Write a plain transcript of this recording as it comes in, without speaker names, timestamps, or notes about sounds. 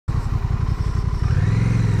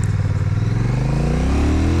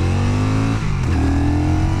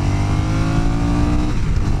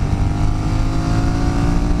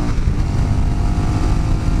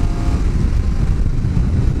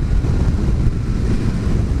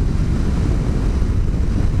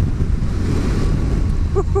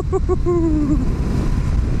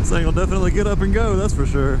This thing will definitely get up and go, that's for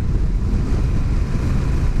sure.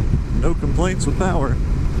 No complaints with power.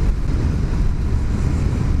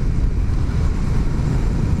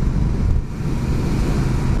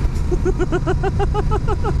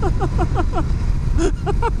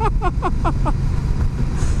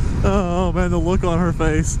 Oh man, the look on her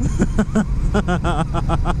face.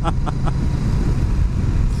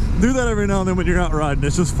 Do that every now and then when you're out riding,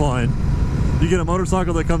 it's just fun. You get a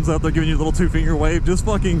motorcycle that comes up, they're giving you a little 2-finger wave, just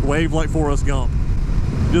fucking wave like Forrest Gump.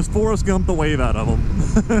 Just Forrest Gump the wave out of them.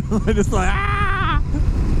 They're just like, ah!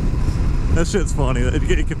 That shit's funny.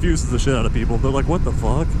 It confuses the shit out of people. They're like, what the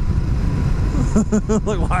fuck?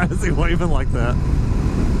 Like, why is he waving like that?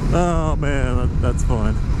 Oh man, that's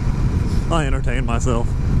fun. I entertain myself.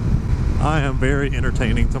 I am very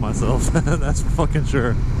entertaining to myself. That's for fucking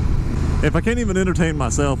sure. If I can't even entertain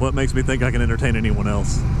myself, what makes me think I can entertain anyone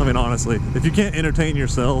else? I mean, honestly, if you can't entertain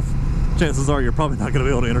yourself, chances are you're probably not going to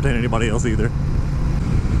be able to entertain anybody else either.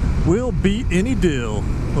 We'll beat any dill.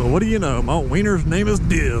 Well, what do you know? My wiener's name is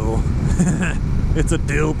Dill. It's a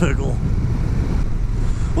dill pickle.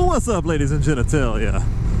 Well, what's up, ladies and genitalia?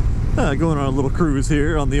 Going on a little cruise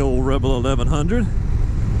here on the old Rebel 1100.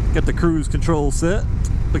 Got the cruise control set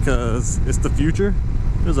because it's the future.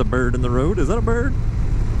 There's a bird in the road. Is that a bird?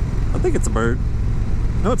 I think it's a bird.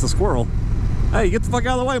 No, it's a squirrel. Hey, get the fuck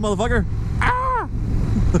out of the way, motherfucker! Ah!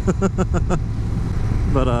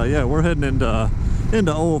 But yeah, we're heading into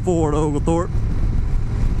old Fort Oglethorpe,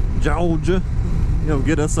 Georgia. You know,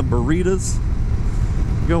 get us some burritos.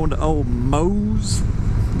 Going to old Moe's,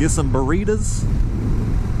 get some burritos.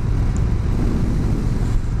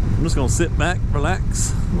 I'm just gonna sit back,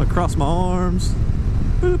 relax. I'm gonna cross my arms.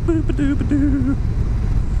 Boop boop a doo ba doo.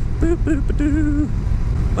 Boop boop a doo.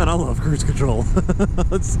 Man, I love cruise control.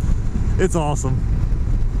 It's awesome.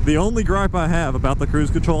 The only gripe I have about the cruise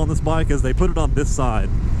control on this bike is they put it on this side.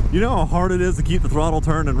 You know how hard it is to keep the throttle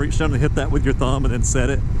turned and reach down and hit that with your thumb and then set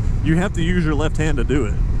it? You have to use your left hand to do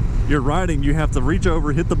it. You're riding, you have to reach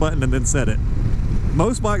over, hit the button, and then set it.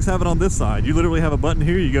 Most bikes have it on this side. You literally have a button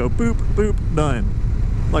here, you go boop, boop, done.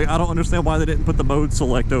 Like, I don't understand why they didn't put the mode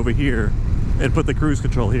select over here and put the cruise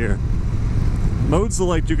control here. Mode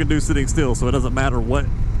select you can do sitting still, so it doesn't matter what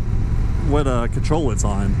control it's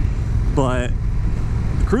on. But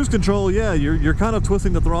cruise control, yeah, you're kind of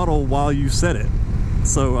twisting the throttle while you set it.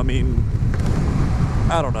 So I mean,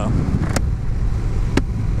 I don't know.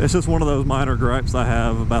 It's just one of those minor gripes I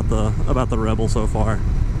have about the Rebel so far.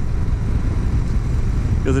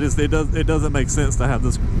 Because it doesn't make sense to have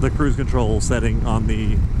the cruise control setting on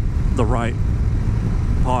the right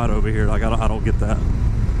pod over here. Like I don't get that.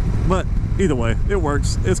 But either way, it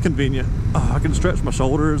works. It's convenient. I can stretch my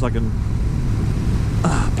shoulders. I can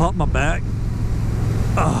pop my back.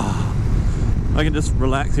 I can just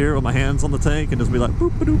relax here with my hands on the tank and just be like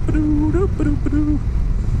boop ba doop ba doo doop ba doop ba doo.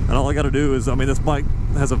 And all I got to do is, I mean, this bike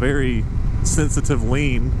has a very sensitive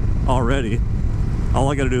lean already. All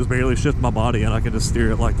I got to do is barely shift my body and I can just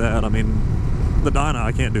steer it like that. I mean, the Dyna,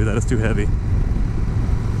 I can't do that. It's too heavy.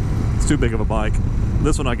 It's too big of a bike.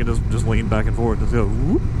 This one I can just lean back and forth and just go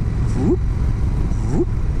whoop, whoop, whoop,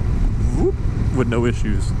 whoop, with no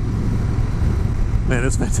issues. Man,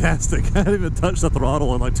 it's fantastic. I haven't even touched the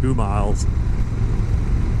throttle in like 2 miles.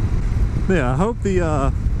 Yeah, I hope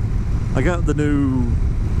I got the new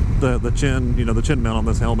the chin, you know, the chin mount on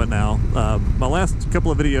this helmet now. My last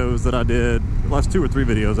couple of videos that I did, last 2 or 3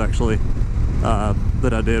 videos actually,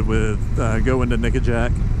 that I did with go into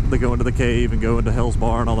Nickajack, they go into the cave and go into Hell's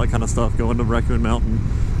Bar and all that kind of stuff, go into Raccoon Mountain.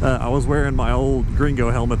 I was wearing my old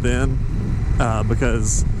Gringo helmet then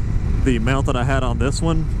because the mount that I had on this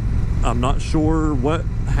one, I'm not sure what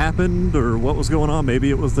happened or what was going on. Maybe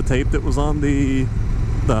it was the tape that was on the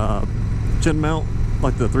chin mount,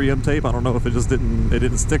 like the 3M tape. I don't know if it just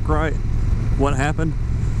didn't stick right, what happened.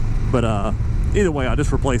 But either way, I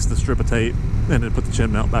just replaced the strip of tape and then put the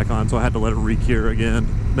chin mount back on, so I had to let it re-cure again.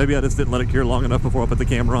 Maybe I just didn't let it cure long enough before I put the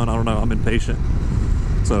camera on. I don't know, I'm impatient.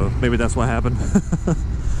 So maybe that's what happened.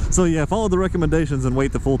 So yeah, follow the recommendations and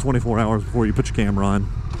wait the full 24 hours before you put your camera on,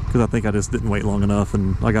 because I think I just didn't wait long enough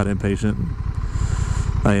and I got impatient.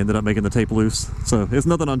 I ended up making the tape loose. So it's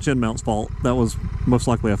nothing on chin mount's fault. That was most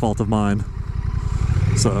likely a fault of mine.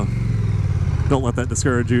 So don't let that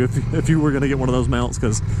discourage you if you were going to get one of those mounts,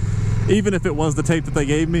 because even if it was the tape that they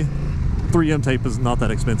gave me, 3M tape is not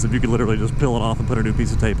that expensive. You could literally just peel it off and put a new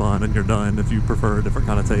piece of tape on and you're done if you prefer a different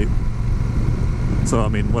kind of tape. So I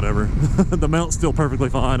mean, whatever. The mount's still perfectly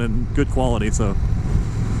fine and good quality. So,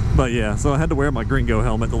 but yeah, so I had to wear my Gringo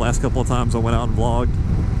helmet the last couple of times I went out and vlogged.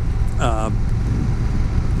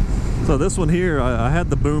 So this one here, I had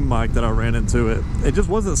the boom mic that I ran into it. It just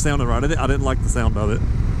wasn't sounding right. I didn't like the sound of it.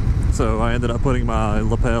 So I ended up putting my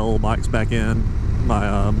lapel mics back in,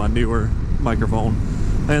 my newer microphone.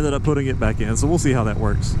 I ended up putting it back in, so we'll see how that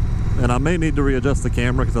works. And I may need to readjust the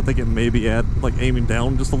camera because I think it may be aiming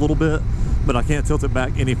down just a little bit, but I can't tilt it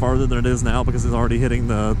back any farther than it is now because it's already hitting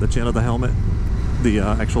the chin of the helmet, the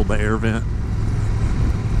air vent.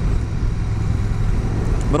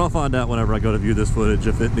 But I'll find out whenever I go to view this footage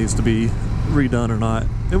if it needs to be redone or not,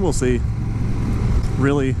 and we'll see.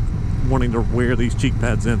 Really wanting to wear these cheek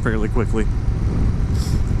pads in fairly quickly,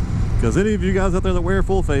 because any of you guys out there that wear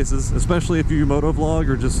full faces, especially if you motovlog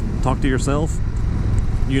or just talk to yourself,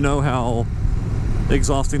 you know how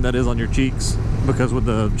exhausting that is on your cheeks, because when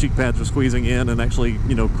the cheek pads are squeezing in and actually,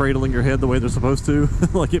 you know, cradling your head the way they're supposed to,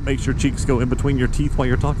 like it makes your cheeks go in between your teeth while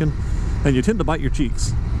you're talking, and you tend to bite your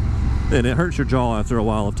cheeks, and it hurts your jaw after a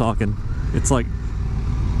while of talking. It's like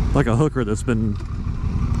a hooker that's been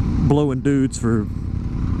blowing dudes for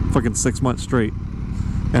fucking 6 months straight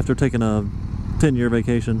after taking a 10-year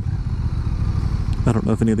vacation. I don't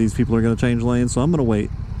know if any of these people are going to change lanes, so I'm going to wait.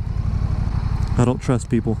 I don't trust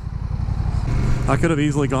people. I could have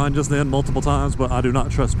easily gone just then multiple times, but I do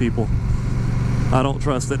not trust people. I don't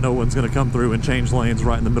trust that no one's going to come through and change lanes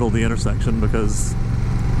right in the middle of the intersection, because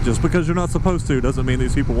just because you're not supposed to doesn't mean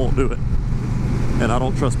these people won't do it. And I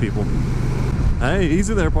don't trust people. Hey,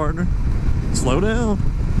 easy there, partner. Slow down.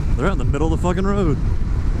 They're out in the middle of the fucking road.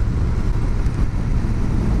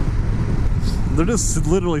 They're just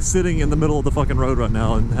literally sitting in the middle of the fucking road right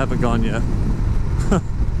now and haven't gone yet.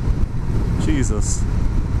 Jesus.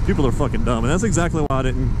 People are fucking dumb. And that's exactly why I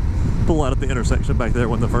didn't pull out at the intersection back there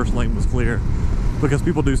when the first lane was clear. Because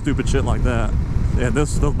people do stupid shit like that. And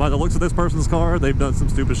this, by the looks of this person's car, they've done some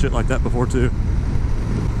stupid shit like that before too.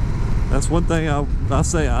 That's one thing I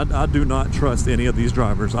say, I do not trust any of these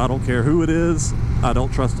drivers. I don't care who it is, I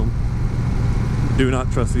don't trust them. Do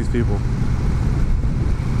not trust these people.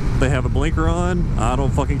 They have a blinker on, I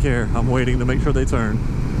don't fucking care. I'm waiting to make sure they turn.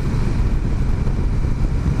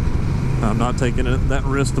 I'm not taking that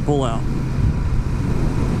risk to pull out.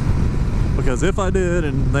 Because if I did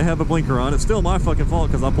and they have a blinker on, it's still my fucking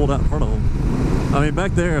fault because I pulled out in front of them. I mean,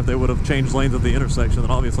 back there, if they would have changed lanes at the intersection,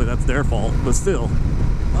 then obviously that's their fault. But still,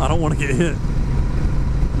 I don't want to get hit,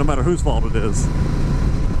 no matter whose fault it is.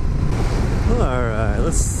 Alright,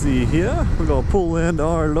 let's see here. We're going to pull into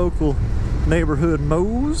our local neighborhood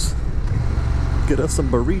Moe's. Get us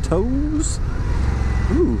some burritos.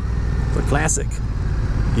 Ooh, it's a classic.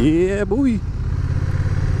 Yeah, boy.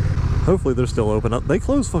 Hopefully they're still open up. They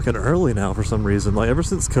close fucking early now for some reason. Like, ever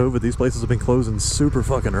since COVID, these places have been closing super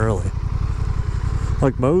fucking early.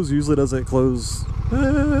 Like, Moe's usually doesn't close.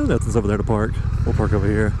 Nothing's over there to park. We'll park over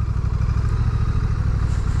here.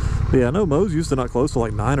 But yeah, I know Moe's used to not close till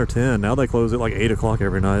like 9 or 10. Now they close at like 8 o'clock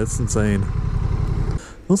every night. It's insane.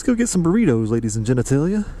 Let's go get some burritos, ladies and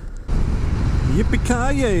genitalia.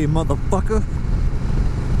 Yippee-ki-yay, motherfucker.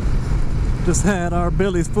 Just had our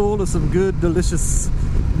bellies full of some good, delicious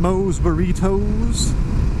Moe's burritos.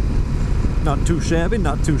 Not too shabby,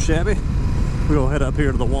 not too shabby. We'll head up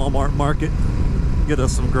here to the Walmart market, get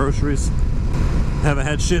us some groceries. Haven't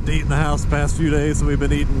had shit to eat in the house the past few days, so we've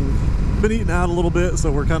been eating out a little bit,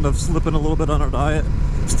 so we're kind of slipping a little bit on our diet.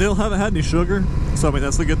 Still haven't had any sugar, so I mean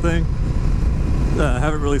that's a good thing.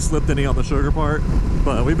 Haven't really slipped any on the sugar part,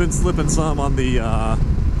 but we've been slipping some on the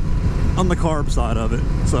carb side of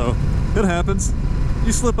it. So it happens.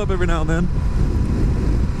 You slip up every now and then.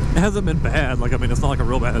 It hasn't been bad. Like, I mean, it's not like a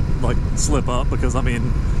real bad like slip up, because I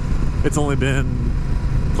mean, it's only been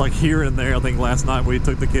like here and there. I think last night we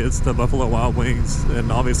took the kids to Buffalo Wild Wings,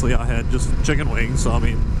 and obviously I had just chicken wings. So I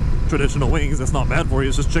mean, traditional wings, that's not bad for you.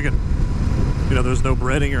 It's just chicken. You know, there's no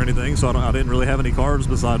breading or anything, so I didn't really have any carbs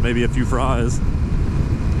beside maybe a few fries.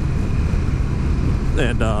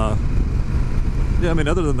 And yeah, I mean,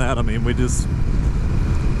 other than that, I mean, we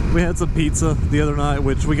had some pizza the other night,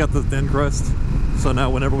 which we got the thin crust. So now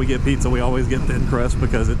whenever we get pizza, we always get thin crust,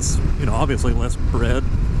 because it's, you know, obviously less bread,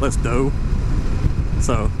 less dough.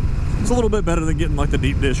 So it's a little bit better than getting like the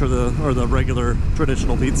deep dish or the regular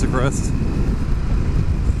traditional pizza crust.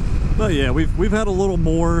 But yeah, we've had a little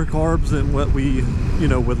more carbs than what we, you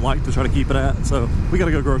know, would like to try to keep it at. So we got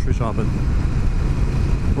to go grocery shopping.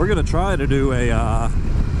 We're gonna try to do a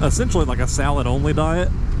essentially like a salad only diet,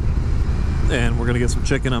 and we're gonna get some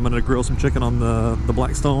chicken. I'm gonna grill some chicken on the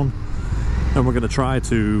Blackstone, and we're gonna try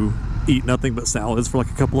to eat nothing but salads for like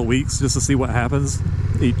a couple of weeks just to see what happens.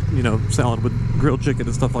 Eat, you know, salad with grilled chicken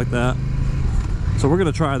and stuff like that. So we're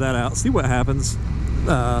gonna try that out, see what happens.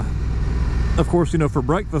 Of course, you know, for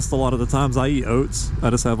breakfast a lot of the times I eat oats. I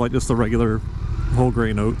just have like just a regular whole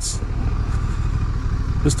grain oats.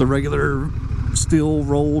 Just a regular steel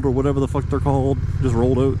rolled or whatever the fuck they're called, just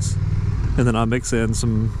rolled oats. And then I mix in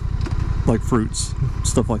some like fruits,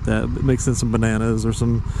 stuff like that. Mix in some bananas or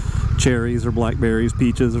some cherries or blackberries,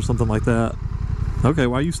 peaches or something like that. Okay,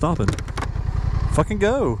 why are you stopping? Fucking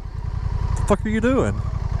go. What the fuck are you doing?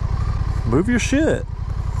 Move your shit.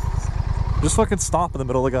 Just fucking stop in the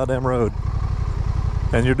middle of the goddamn road.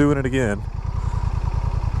 And you're doing it again.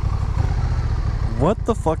 What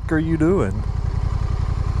the fuck are you doing?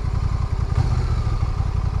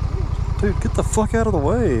 Dude, get the fuck out of the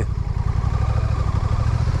way.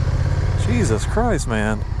 Jesus Christ,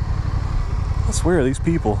 man. I swear, these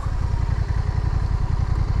people.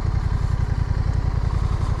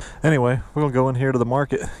 Anyway, we're gonna go in here to the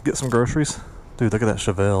market, get some groceries. Dude, look at that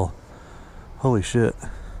Chevelle. Holy shit.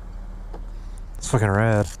 It's fucking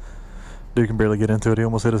rad. Dude can barely get into it, he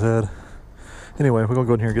almost hit his head. Anyway, we're gonna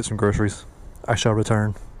go in here and get some groceries. I shall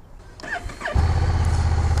return.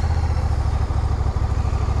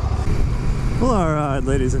 Well, alright,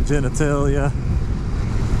 ladies and genitalia.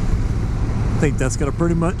 I think that's gonna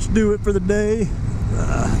pretty much do it for the day.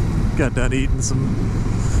 Got done eating some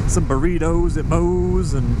burritos at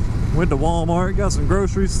Moe's and went to Walmart, got some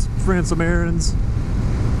groceries, ran some errands.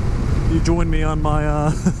 You joined me on my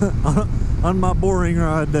on my boring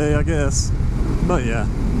ride day, I guess. But yeah,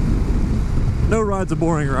 no ride's a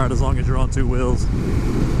boring ride as long as you're on two wheels. It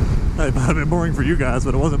might have been boring for you guys,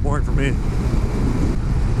 but it wasn't boring for me.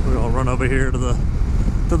 We're gonna run over here to the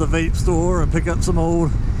vape store and pick up some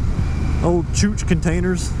old chooch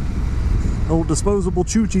containers, old disposable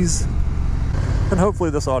choochies, and hopefully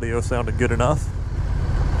this audio sounded good enough.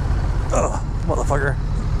 Ugh, motherfucker.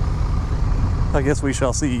 I guess we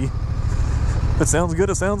shall see. If it sounds good,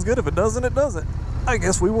 it sounds good. If it doesn't, it doesn't. I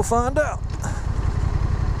guess we will find out.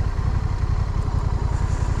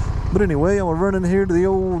 But anyway, I'm gonna run in here to the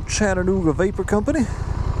old Chattanooga Vapor Company,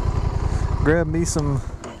 grab me some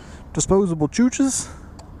disposable chooches,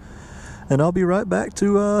 and I'll be right back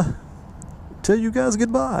to tell you guys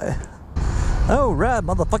goodbye. Alright,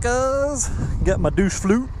 motherfuckers, got my douche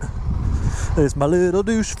flute. It's my little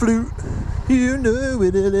douche flute. You know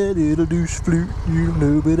it, that little douche flute. You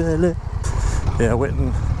know it, that. Yeah, went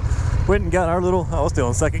and got our little, I was still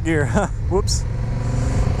in second gear. Whoops.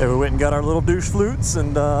 Yeah, we went and got our little douche flutes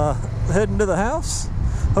and heading to the house.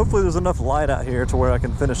 Hopefully there's enough light out here to where I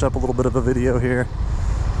can finish up a little bit of a video here.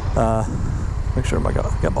 Make sure I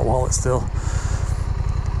got my wallet still.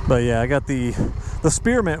 But yeah, I got the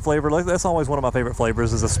spearmint flavor. That's always one of my favorite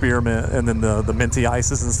flavors, is the spearmint, and then the minty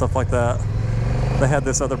ices and stuff like that. They had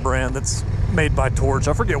this other brand that's made by Torch.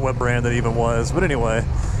 I forget what brand it even was, but anyway,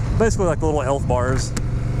 basically like the little elf bars.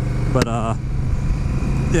 But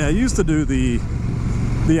yeah, I used to do the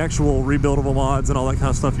actual rebuildable mods and all that kind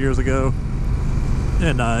of stuff years ago,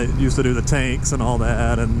 and I used to do the tanks and all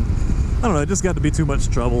that, and I don't know, it just got to be too much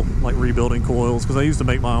trouble, like rebuilding coils, because I used to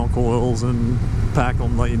make my own coils and pack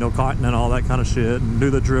them, like, you know, cotton and all that kind of shit, and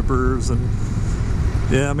do the drippers, and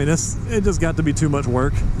yeah, I mean, it just got to be too much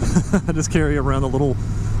work. I just carry around the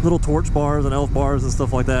little Torch bars and elf bars and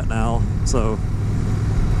stuff like that now, so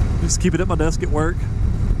just keep it at my desk at work.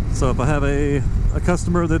 So if I have a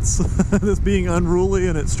customer that's that's being unruly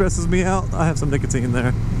and it stresses me out, I have some nicotine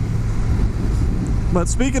there. But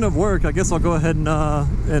speaking of work, I guess I'll go ahead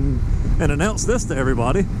and announce this to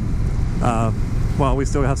everybody while we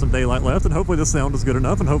still have some daylight left, and hopefully the sound is good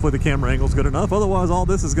enough, and hopefully the camera angle is good enough. Otherwise, all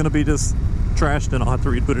this is going to be just trashed, and I'll have to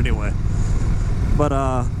reboot anyway. But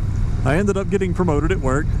I ended up getting promoted at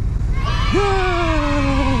work. Yay!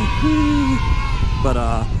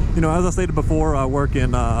 But you know, as I stated before, I work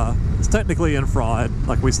in it's technically in fraud.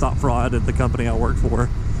 Like, we stop fraud at the company I work for.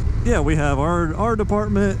 Yeah, we have our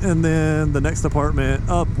department, and then the next department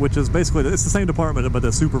up, which is basically, it's the same department, but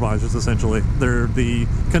the supervisors, essentially. They're the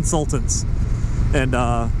consultants. And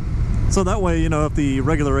so that way, you know, if the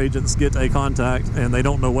regular agents get a contact and they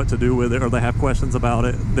don't know what to do with it, or they have questions about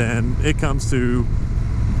it, then it comes to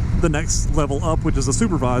the next level up, which is the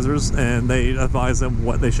supervisors, and they advise them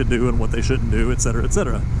what they should do and what they shouldn't do, etc.,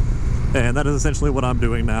 etc. And that is essentially what I'm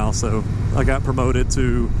doing now. So I got promoted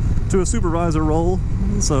to a supervisor role,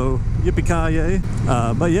 so yippee-ki-yay.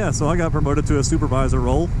 But yeah, so I got promoted to a supervisor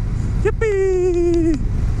role. Yippee!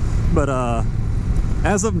 But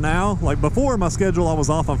as of now, like before my schedule, I was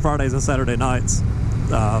off on Fridays and Saturday nights,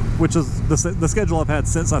 which is the schedule I've had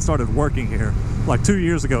since I started working here. Like 2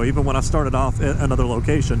 years ago, even when I started off at another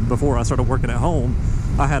location, before I started working at home,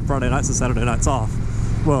 I had Friday nights and Saturday nights off.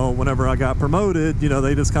 Well, whenever I got promoted, you know,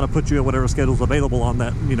 they just kind of put you in whatever schedule's available on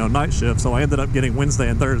that, you know, night shift. So I ended up getting Wednesday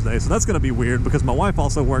and Thursday. So that's going to be weird because my wife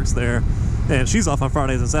also works there, and she's off on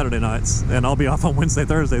Fridays and Saturday nights, and I'll be off on Wednesday,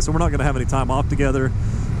 Thursday. So we're not going to have any time off together.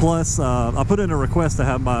 Plus, I put in a request to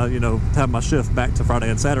have my, you know, have my shift back to Friday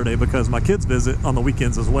and Saturday because my kids visit on the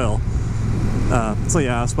weekends as well. So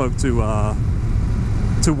yeah, I spoke to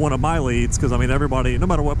one of my leads, because I mean, everybody, no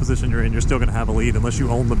matter what position you're in, you're still going to have a lead unless you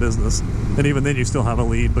own the business, and even then you still have a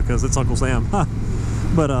lead because it's Uncle Sam.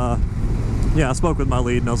 But yeah, I spoke with my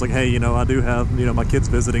lead and I was like, hey, you know, I do have, you know, my kids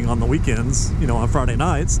visiting on the weekends, you know, on Friday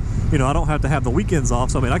nights. You know, I don't have to have the weekends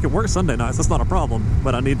off, so I mean, I can work Sunday nights, that's not a problem,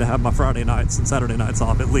 but I need to have my Friday nights and Saturday nights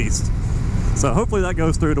off at least. So hopefully that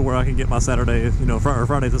goes through to where I can get my Saturday, you know,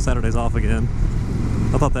 Fridays and Saturdays off again.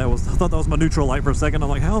 I thought that was my neutral light for a second. I'm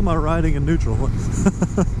like, how am I riding in neutral?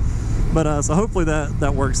 But so hopefully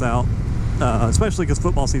that works out, especially because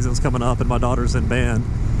football season's coming up and my daughter's in band,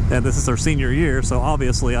 and this is her senior year, so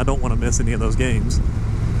obviously I don't want to miss any of those games.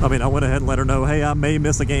 I mean, I went ahead and let her know, hey, I may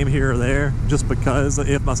miss a game here or there just because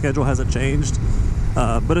if my schedule hasn't changed.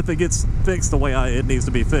 But if it gets fixed the way it needs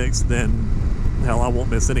to be fixed, then hell, I won't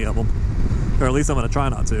miss any of them, or at least I'm going to try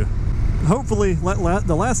not to. Hopefully,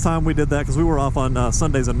 the last time we did that, because we were off on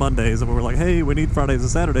Sundays and Mondays, and we were like, hey, we need Fridays and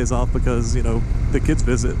Saturdays off because, you know, the kids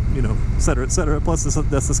visit, you know, et cetera, et cetera. Plus,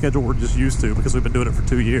 that's the schedule we're just used to because we've been doing it for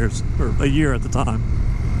 2 years, or a year at the time.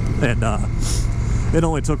 And it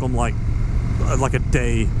only took them like a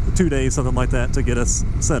day, 2 days, something like that, to get us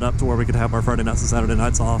set up to where we could have our Friday nights and Saturday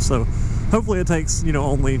nights off. So hopefully it takes, you know,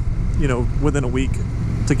 only, you know, within a week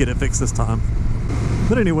to get it fixed this time.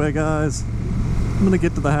 But anyway, guys, I'm going to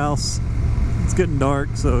get to the house. It's getting dark,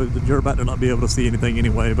 so you're about to not be able to see anything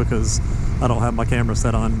anyway because I don't have my camera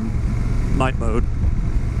set on night mode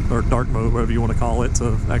or dark mode, whatever you want to call it,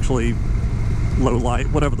 to actually low light,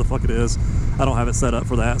 whatever the fuck it is. I don't have it set up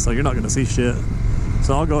for that, so you're not going to see shit.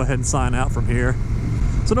 So I'll go ahead and sign out from here.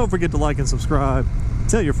 So don't forget to like and subscribe.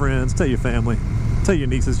 Tell your friends, tell your family, tell your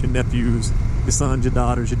nieces, your nephews, your sons, your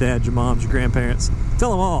daughters, your dads, your moms, your grandparents.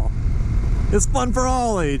 Tell them all. It's fun for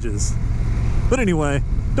all ages. But anyway,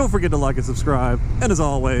 don't forget to like and subscribe, and as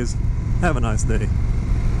always, have a nice day.